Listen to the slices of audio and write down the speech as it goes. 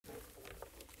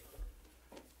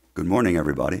Good morning,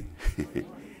 everybody.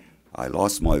 I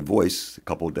lost my voice a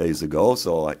couple of days ago,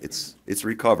 so it's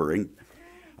recovering.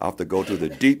 I'll have to go to the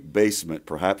deep basement,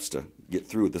 perhaps, to get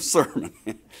through the sermon.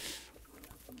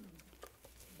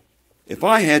 If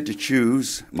I had to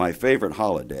choose my favorite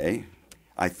holiday,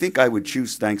 I think I would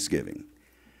choose Thanksgiving.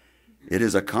 It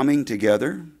is a coming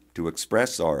together to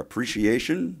express our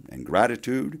appreciation and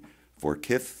gratitude for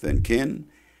kith and kin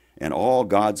and all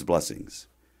God's blessings.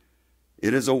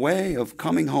 It is a way of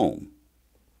coming home.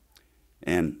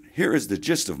 And here is the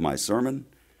gist of my sermon.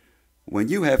 When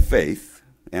you have faith,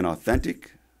 an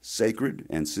authentic, sacred,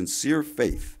 and sincere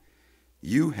faith,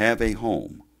 you have a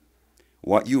home,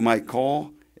 what you might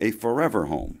call a forever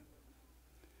home.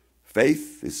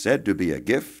 Faith is said to be a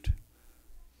gift,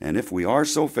 and if we are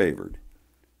so favored,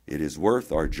 it is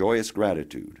worth our joyous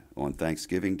gratitude on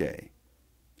Thanksgiving Day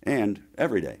and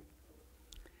every day.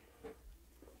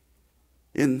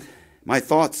 My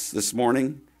thoughts this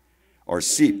morning are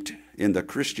seeped in the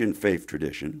Christian faith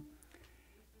tradition,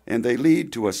 and they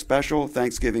lead to a special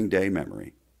Thanksgiving Day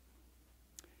memory.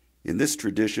 In this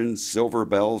tradition, silver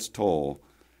bells toll,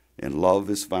 and love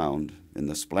is found in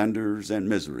the splendors and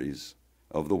miseries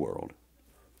of the world.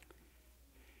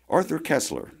 Arthur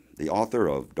Koestler, the author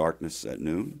of Darkness at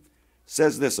Noon,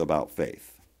 says this about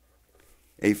faith.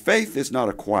 A faith is not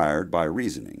acquired by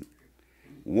reasoning.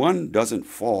 One doesn't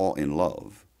fall in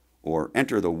love or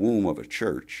enter the womb of a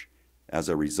church as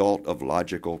a result of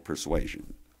logical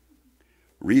persuasion.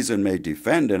 Reason may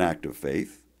defend an act of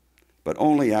faith, but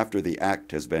only after the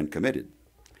act has been committed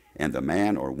and the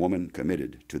man or woman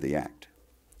committed to the act.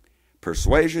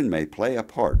 Persuasion may play a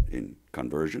part in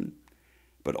conversion,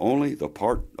 but only the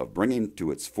part of bringing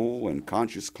to its full and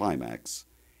conscious climax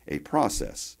a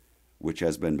process which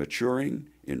has been maturing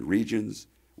in regions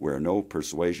where no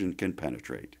persuasion can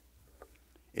penetrate.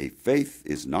 A faith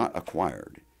is not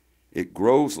acquired. It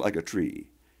grows like a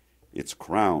tree. Its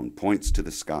crown points to the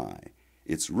sky.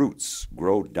 Its roots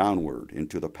grow downward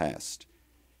into the past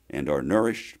and are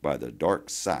nourished by the dark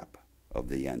sap of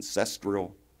the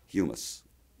ancestral humus.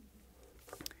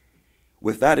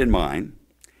 With that in mind,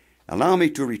 allow me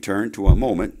to return to a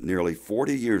moment nearly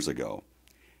 40 years ago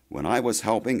when I was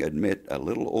helping admit a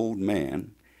little old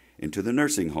man into the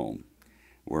nursing home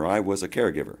where I was a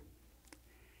caregiver.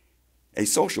 A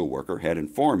social worker had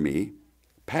informed me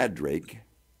Padraig,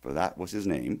 for that was his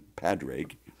name,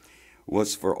 Padraig,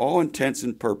 was for all intents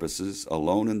and purposes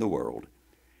alone in the world.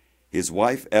 His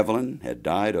wife, Evelyn, had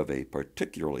died of a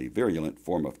particularly virulent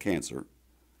form of cancer.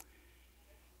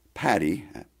 Paddy,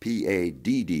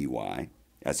 P-A-D-D-Y,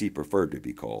 as he preferred to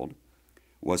be called,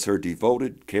 was her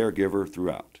devoted caregiver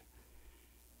throughout.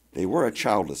 They were a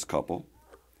childless couple.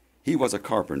 He was a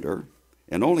carpenter,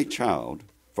 an only child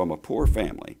from a poor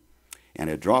family, and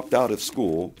had dropped out of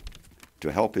school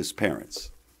to help his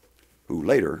parents, who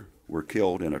later were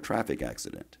killed in a traffic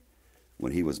accident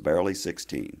when he was barely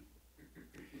 16.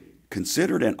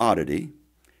 Considered an oddity,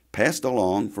 passed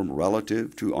along from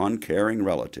relative to uncaring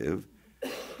relative,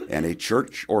 and a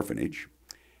church orphanage,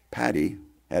 Paddy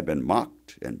had been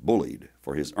mocked and bullied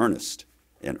for his earnest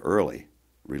and early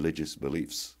religious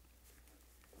beliefs.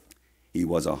 He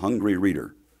was a hungry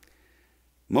reader.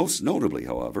 Most notably,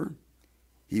 however,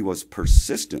 he was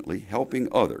persistently helping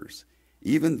others,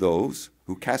 even those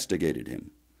who castigated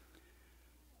him.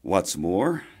 What's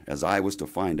more, as I was to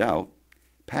find out,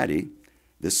 Paddy,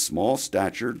 this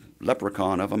small-statured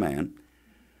leprechaun of a man,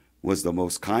 was the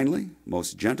most kindly,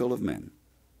 most gentle of men.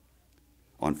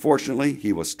 Unfortunately,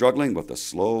 he was struggling with a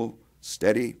slow,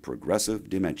 steady, progressive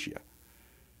dementia.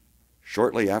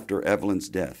 Shortly after Evelyn's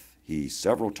death, he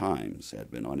several times had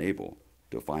been unable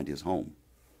to find his home.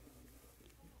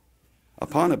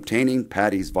 Upon obtaining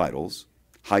Paddy's vitals,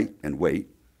 height and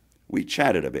weight, we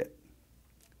chatted a bit.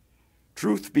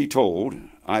 Truth be told,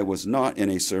 I was not in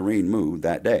a serene mood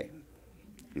that day.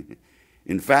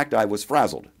 In fact, I was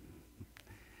frazzled.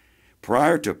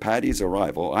 Prior to Paddy's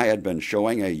arrival, I had been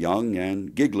showing a young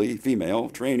and giggly female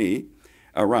trainee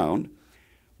around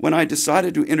when I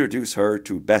decided to introduce her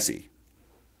to Bessie,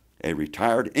 a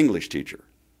retired English teacher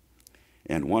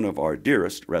and one of our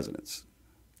dearest residents.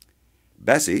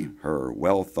 Bessie, her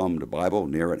well-thumbed Bible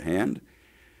near at hand,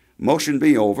 motioned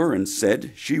me over and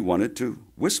said she wanted to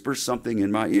whisper something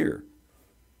in my ear.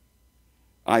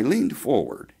 I leaned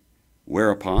forward,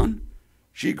 whereupon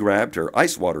she grabbed her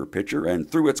ice water pitcher and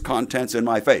threw its contents in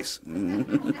my face.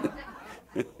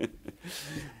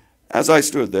 As I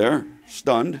stood there,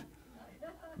 stunned,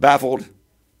 baffled,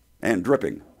 and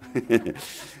dripping,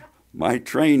 my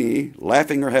trainee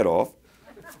laughing her head off,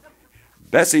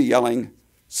 Bessie yelling,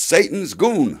 "Satan's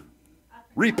goon!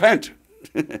 Repent!"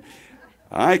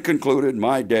 I concluded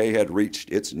my day had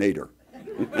reached its nadir.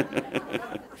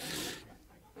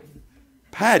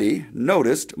 Patty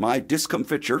noticed my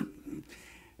discomfiture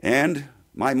and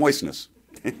my moistness.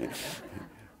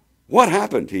 "What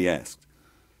happened?" he asked.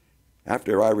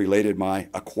 After I related my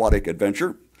aquatic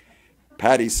adventure,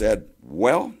 Patty said,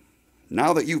 "Well,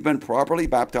 now that you've been properly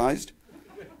baptized,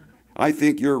 I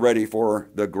think you're ready for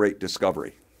the great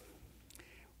discovery."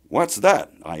 "What's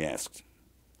that?" I asked.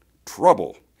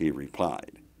 "Trouble," he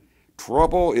replied.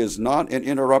 "Trouble is not an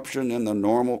interruption in the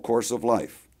normal course of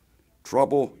life.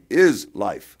 Trouble is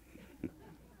life."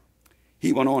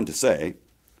 He went on to say,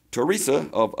 Teresa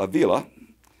of Avila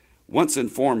once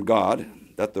informed God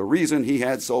that the reason he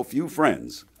had so few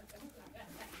friends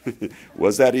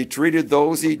was that he treated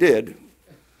those he did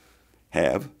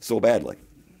have so badly.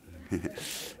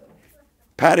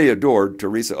 Patty adored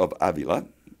Teresa of Avila.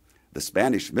 The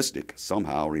Spanish mystic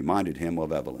somehow reminded him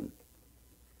of Evelyn.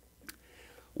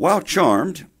 While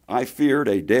charmed, I feared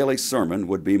a daily sermon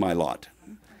would be my lot,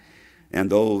 and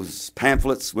those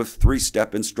pamphlets with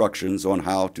 3-step instructions on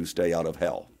how to stay out of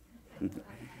hell.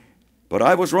 But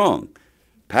I was wrong.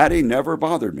 Patty never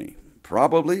bothered me,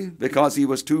 probably because he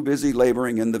was too busy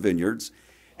laboring in the vineyards,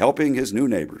 helping his new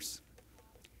neighbors.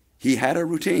 He had a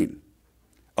routine: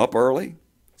 up early,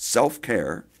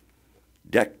 self-care,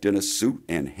 decked in a suit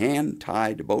and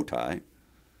hand-tied bow tie.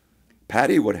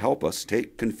 Patty would help us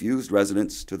take confused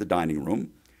residents to the dining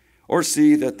room or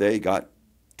see that they got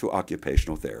to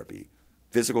occupational therapy,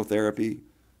 physical therapy,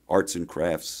 arts and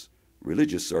crafts,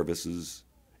 religious services,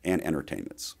 and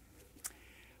entertainments.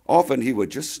 Often he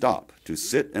would just stop to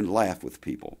sit and laugh with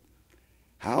people.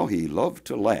 How he loved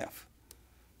to laugh.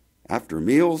 After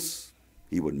meals,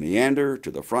 he would meander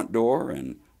to the front door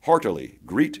and heartily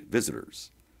greet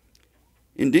visitors.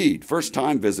 Indeed,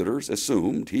 first-time visitors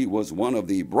assumed he was one of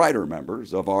the brighter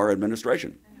members of our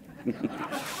administration.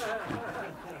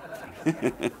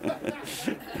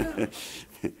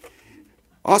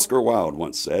 Oscar Wilde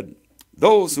once said,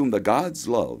 "Those whom the gods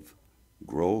love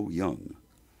grow young."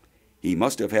 He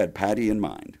must have had Patty in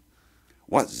mind.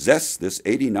 What zest this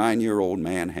 89-year-old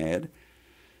man had.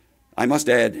 I must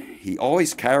add, he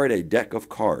always carried a deck of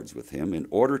cards with him in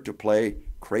order to play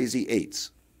Crazy Eights,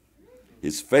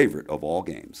 his favorite of all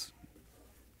games.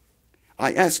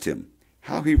 I asked him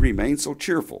how he remained so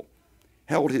cheerful,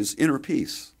 held his inner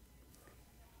peace.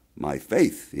 "My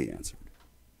faith," he answered.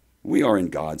 "We are in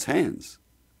God's hands.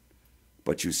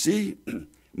 But you see,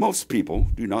 most people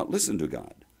do not listen to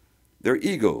God. Their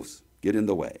egos get in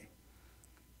the way.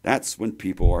 That's when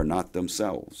people are not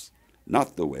themselves,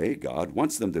 not the way God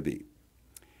wants them to be.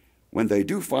 When they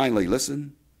do finally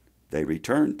listen, they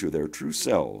return to their true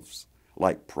selves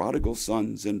like prodigal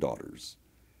sons and daughters.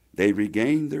 They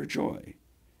regain their joy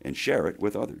and share it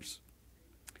with others."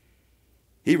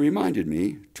 He reminded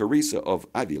me Teresa of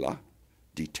Avila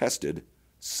detested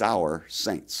sour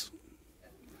saints.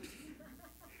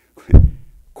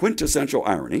 Quintessential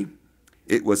irony,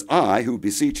 it was I who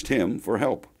beseeched him for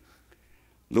help.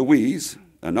 Louise,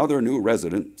 another new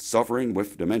resident suffering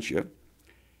with dementia,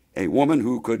 a woman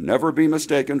who could never be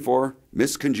mistaken for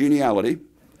Miss Congeniality,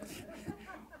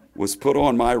 was put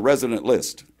on my resident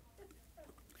list.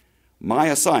 My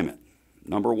assignment,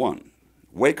 number 1,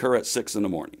 wake her at 6 in the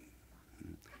morning.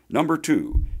 Number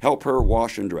 2, help her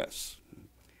wash and dress.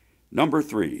 Number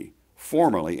 3,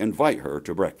 formally invite her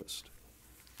to breakfast.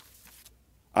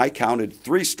 I counted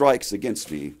 3 strikes against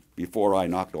me before I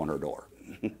knocked on her door.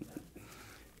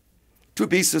 To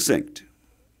be succinct,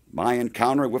 my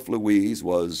encounter with Louise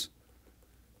was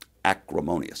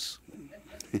acrimonious.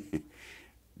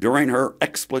 During her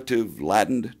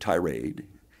expletive-laden tirade,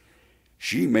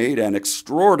 she made an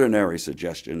extraordinary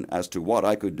suggestion as to what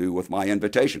I could do with my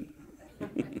invitation.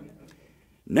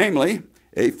 Namely,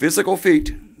 a physical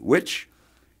feat which,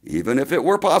 even if it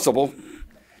were possible,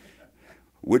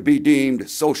 would be deemed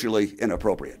socially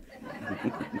inappropriate.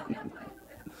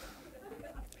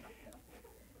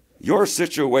 "Your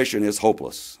situation is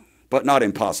hopeless, but not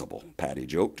impossible," Patty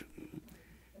joked.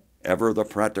 Ever the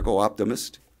practical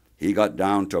optimist, he got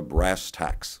down to brass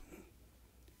tacks.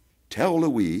 "Tell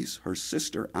Louise her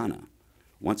sister Anna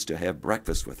wants to have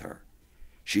breakfast with her.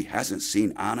 She hasn't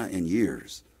seen Anna in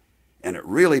years, and it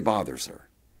really bothers her.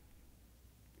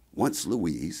 Once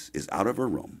Louise is out of her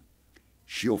room,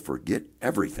 she'll forget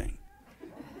everything.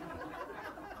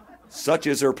 Such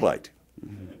is her plight.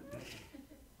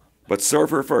 But serve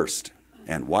her first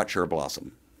and watch her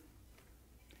blossom."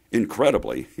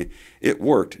 Incredibly, it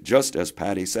worked just as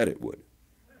Patty said it would.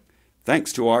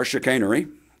 Thanks to our chicanery,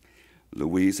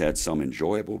 Louise had some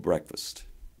enjoyable breakfast.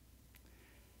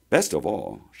 Best of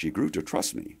all, she grew to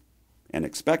trust me and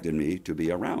expected me to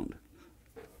be around.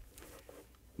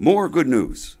 More good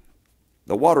news.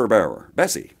 The water bearer,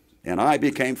 Bessie, and I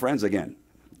became friends again.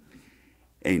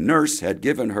 A nurse had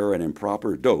given her an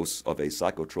improper dose of a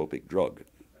psychotropic drug.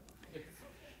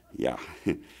 Yeah,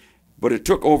 but it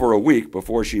took over a week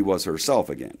before she was herself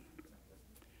again.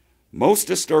 Most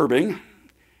disturbing,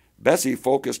 Bessie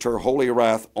focused her holy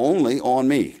wrath only on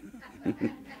me.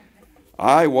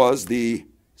 I was the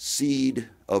seed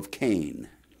of Cain.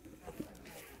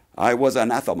 I was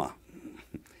anathema.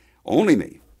 Only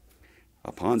me.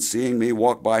 Upon seeing me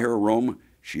walk by her room,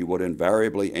 she would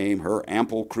invariably aim her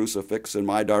ample crucifix in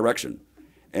my direction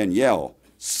and yell,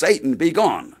 "Satan, be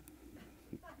gone!"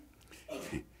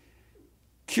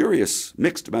 Curious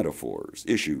mixed metaphors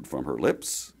issued from her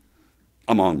lips.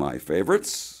 Among my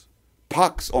favorites,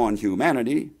 pox on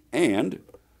humanity and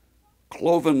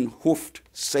cloven-hoofed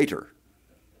satyr.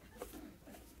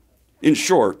 In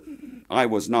short, I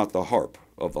was not the harp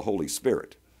of the Holy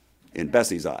Spirit in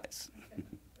Bessie's eyes.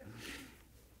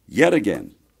 Yet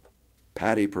again,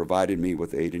 Patty provided me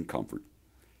with aid and comfort,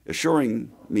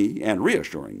 assuring me and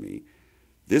reassuring me,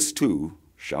 this too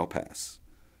shall pass.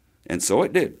 And so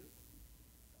it did.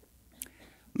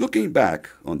 Looking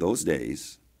back on those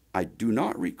days, I do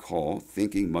not recall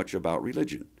thinking much about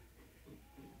religion.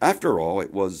 After all,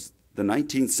 it was the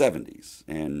 1970s,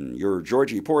 and your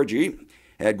Georgie Porgy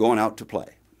had gone out to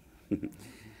play.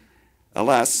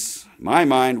 Alas, my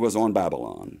mind was on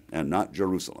Babylon and not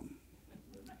Jerusalem.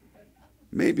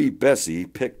 Maybe Bessie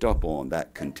picked up on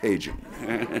that contagion.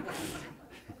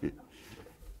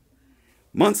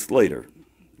 Months later,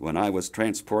 when I was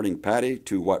transporting Patty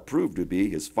to what proved to be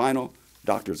his final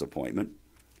doctor's appointment,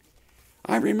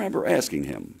 I remember asking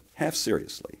him, half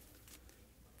seriously,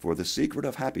 for the secret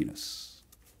of happiness.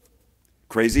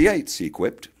 Crazy Eights, he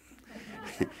quipped,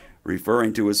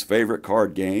 referring to his favorite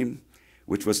card game,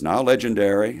 which was now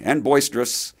legendary and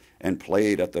boisterous and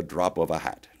played at the drop of a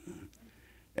hat.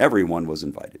 Everyone was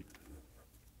invited.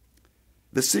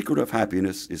 The secret of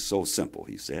happiness is so simple,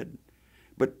 he said,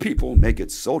 but people make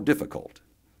it so difficult.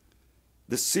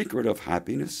 The secret of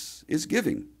happiness is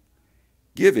giving.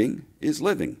 Giving is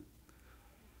living.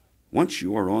 Once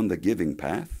you are on the giving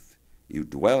path, you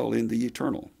dwell in the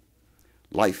eternal.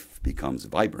 Life becomes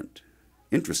vibrant,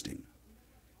 interesting.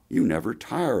 You never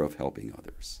tire of helping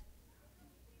others.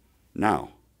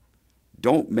 Now,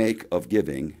 don't make of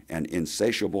giving an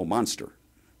insatiable monster.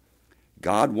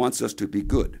 God wants us to be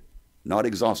good, not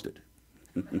exhausted.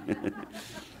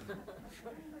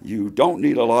 You don't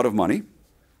need a lot of money.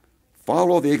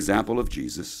 Follow the example of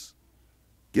Jesus.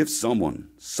 Give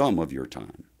someone some of your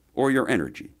time or your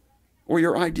energy or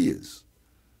your ideas.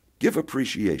 Give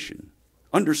appreciation,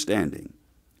 understanding,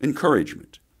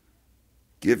 encouragement.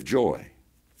 Give joy.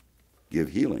 Give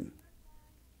healing.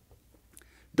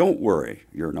 Don't worry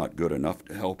you're not good enough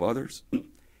to help others.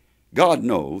 God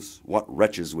knows what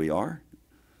wretches we are.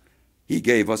 He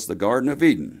gave us the Garden of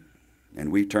Eden,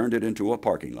 and we turned it into a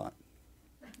parking lot.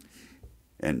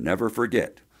 And never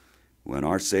forget, when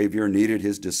our Savior needed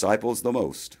his disciples the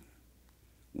most,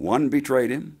 one betrayed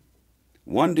him,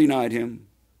 one denied him,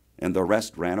 and the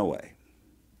rest ran away.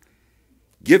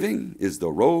 Giving is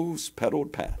the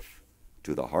rose-petaled path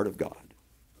to the heart of God.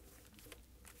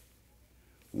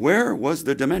 Where was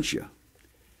the dementia?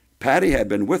 Patty had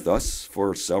been with us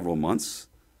for several months.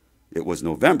 It was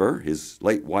November, his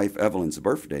late wife Evelyn's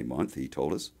birthday month, he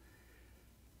told us.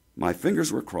 My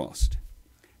fingers were crossed.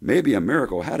 Maybe a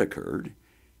miracle had occurred,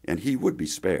 and he would be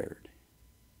spared.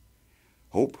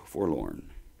 Hope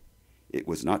forlorn. It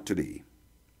was not to be.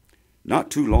 Not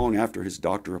too long after his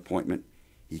doctor appointment,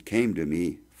 he came to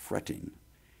me fretting.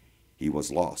 He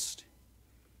was lost.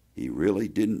 He really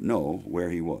didn't know where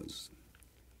he was.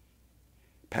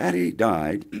 Patty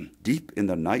died deep in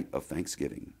the night of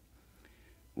Thanksgiving.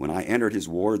 When I entered his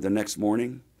ward the next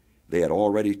morning, they had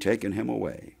already taken him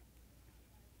away.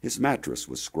 His mattress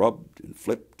was scrubbed and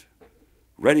flipped,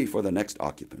 ready for the next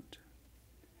occupant.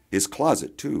 His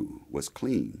closet, too, was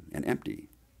clean and empty.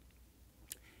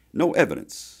 No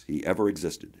evidence he ever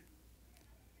existed.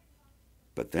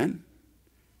 But then,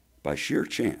 by sheer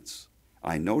chance,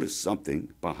 I noticed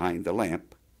something behind the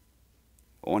lamp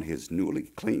on his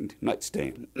newly cleaned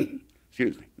nightstand.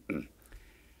 Excuse me.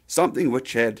 Something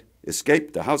which had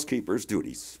escaped the housekeeper's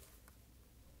duties.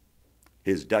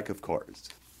 His deck of cards.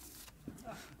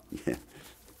 Yeah.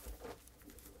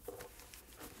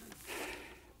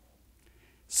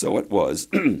 So it was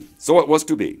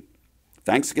to be.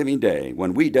 Thanksgiving Day,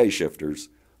 when we day shifters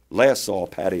last saw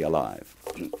Patty alive.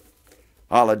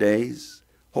 Holidays,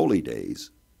 holy days,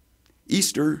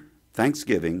 Easter,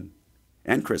 Thanksgiving,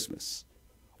 and Christmas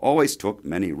always took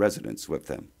many residents with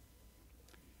them.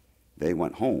 They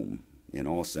went home in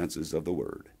all senses of the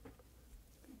word.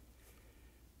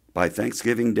 By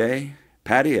Thanksgiving Day,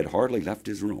 Paddy had hardly left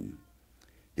his room.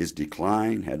 His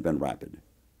decline had been rapid.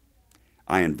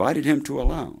 I invited him to a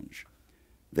lounge,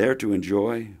 there to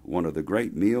enjoy one of the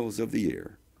great meals of the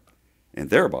year, and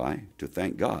thereby to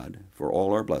thank God for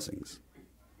all our blessings.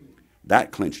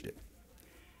 That clinched it.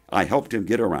 I helped him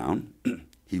get around.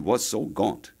 He was so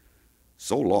gaunt,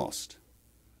 so lost.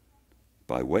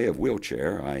 By way of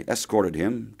wheelchair, I escorted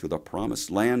him to the promised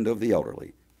land of the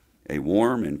elderly, a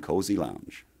warm and cozy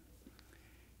lounge.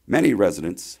 Many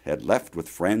residents had left with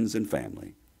friends and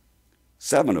family.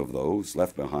 7 of those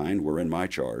left behind were in my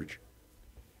charge.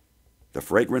 The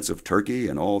fragrance of turkey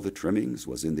and all the trimmings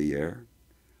was in the air,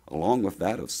 along with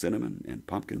that of cinnamon and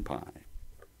pumpkin pie.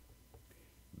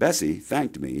 Bessie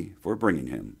thanked me for bringing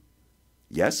him.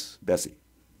 Yes, Bessie.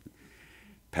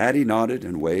 Paddy nodded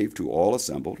and waved to all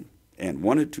assembled and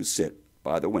wanted to sit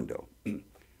by the window,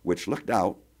 which looked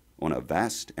out on a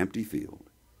vast empty field.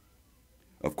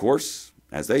 Of course,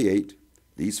 as they ate,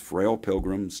 these frail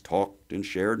pilgrims talked and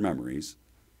shared memories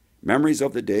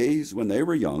of the days when they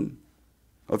were young,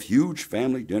 of huge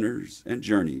family dinners and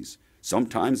journeys,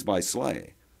 sometimes by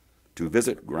sleigh, to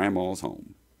visit Grandma's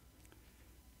home.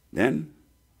 Then,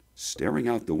 staring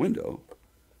out the window,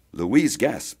 Louise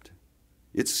gasped,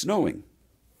 "It's snowing."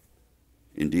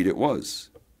 Indeed it was,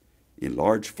 in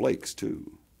large flakes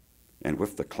too, and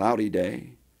with the cloudy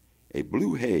day, a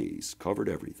blue haze covered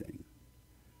everything.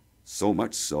 So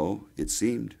much so it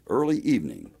seemed early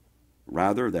evening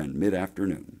rather than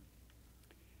mid-afternoon.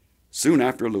 Soon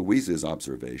after Louise's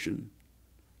observation,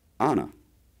 Anna,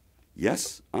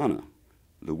 yes, Anna,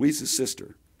 Louise's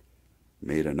sister,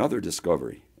 made another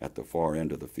discovery at the far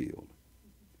end of the field.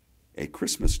 A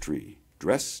Christmas tree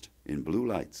dressed in blue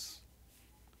lights.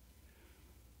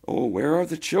 "Oh, where are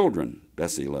the children?"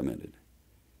 Bessie lamented.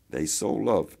 "They so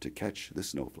love to catch the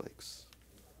snowflakes."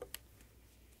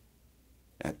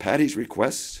 At Paddy's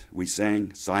request, we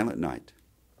sang Silent Night.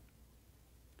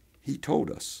 He told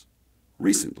us,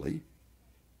 recently,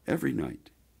 every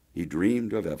night, he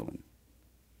dreamed of Evelyn.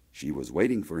 She was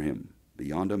waiting for him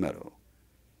beyond a meadow,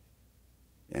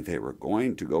 and they were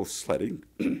going to go sledding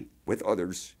with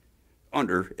others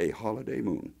under a holiday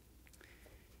moon.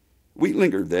 We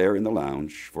lingered there in the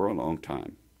lounge for a long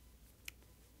time,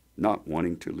 not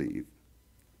wanting to leave,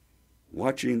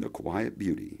 watching the quiet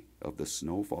beauty of the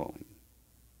snow falling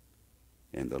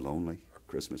and the lonely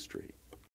Christmas tree.